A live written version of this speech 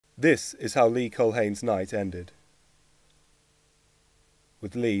This is how Lee Culhane's night ended,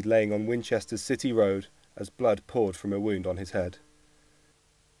 with Lee laying on Winchester's City Road as blood poured from a wound on his head.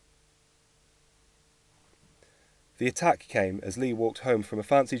 The attack came as Lee walked home from a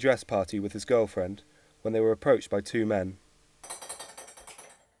fancy dress party with his girlfriend when they were approached by two men.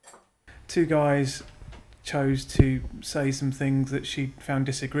 Two guys chose to say some things that she found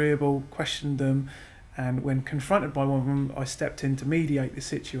disagreeable, questioned them, and when confronted by one of them, I stepped in to mediate the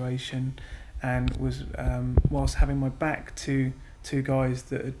situation and was, whilst having my back to two guys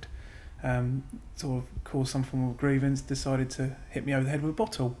that had sort of caused some form of grievance, decided to hit me over the head with a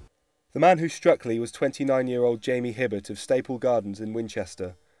bottle. The man who struck Lee was 29-year-old Jamie Hibbert of Staple Gardens in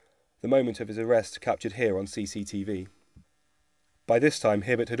Winchester, the moment of his arrest captured here on CCTV. By this time,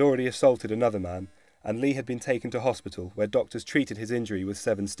 Hibbert had already assaulted another man, and Lee had been taken to hospital, where doctors treated his injury with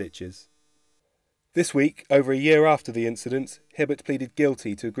 7 stitches. This week, over a year after the incident, Hibbert pleaded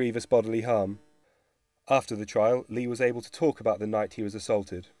guilty to grievous bodily harm. After the trial, Lee was able to talk about the night he was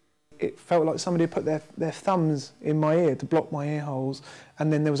assaulted. It felt like somebody had put their thumbs in my ear to block my ear holes,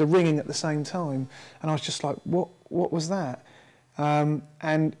 and then there was a ringing at the same time, and I was just like, what was that?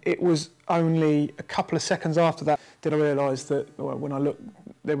 And it was only a couple of seconds after that did I realise that when I looked,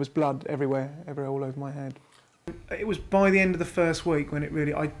 there was blood everywhere all over my head. It was by the end of the first week when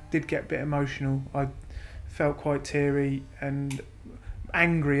I did get a bit emotional. I felt quite teary and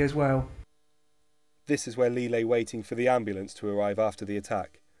angry as well. This is where Lee lay waiting for the ambulance to arrive after the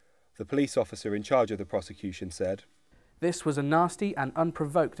attack. The police officer in charge of the prosecution said, "This was a nasty and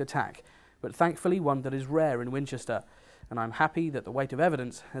unprovoked attack, but thankfully one that is rare in Winchester, and I'm happy that the weight of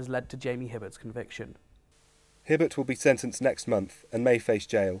evidence has led to Jamie Hibbert's conviction." Hibbert will be sentenced next month and may face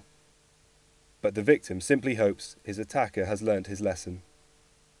jail. But the victim simply hopes his attacker has learnt his lesson.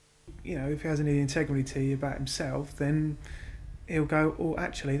 You know, if he has any integrity about himself, then he'll go, oh,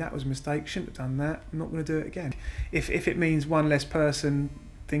 actually, that was a mistake, shouldn't have done that, I'm not going to do it again. If it means one less person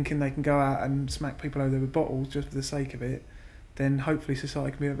thinking they can go out and smack people over with bottles just for the sake of it, then hopefully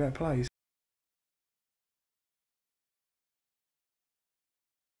society can be a better place.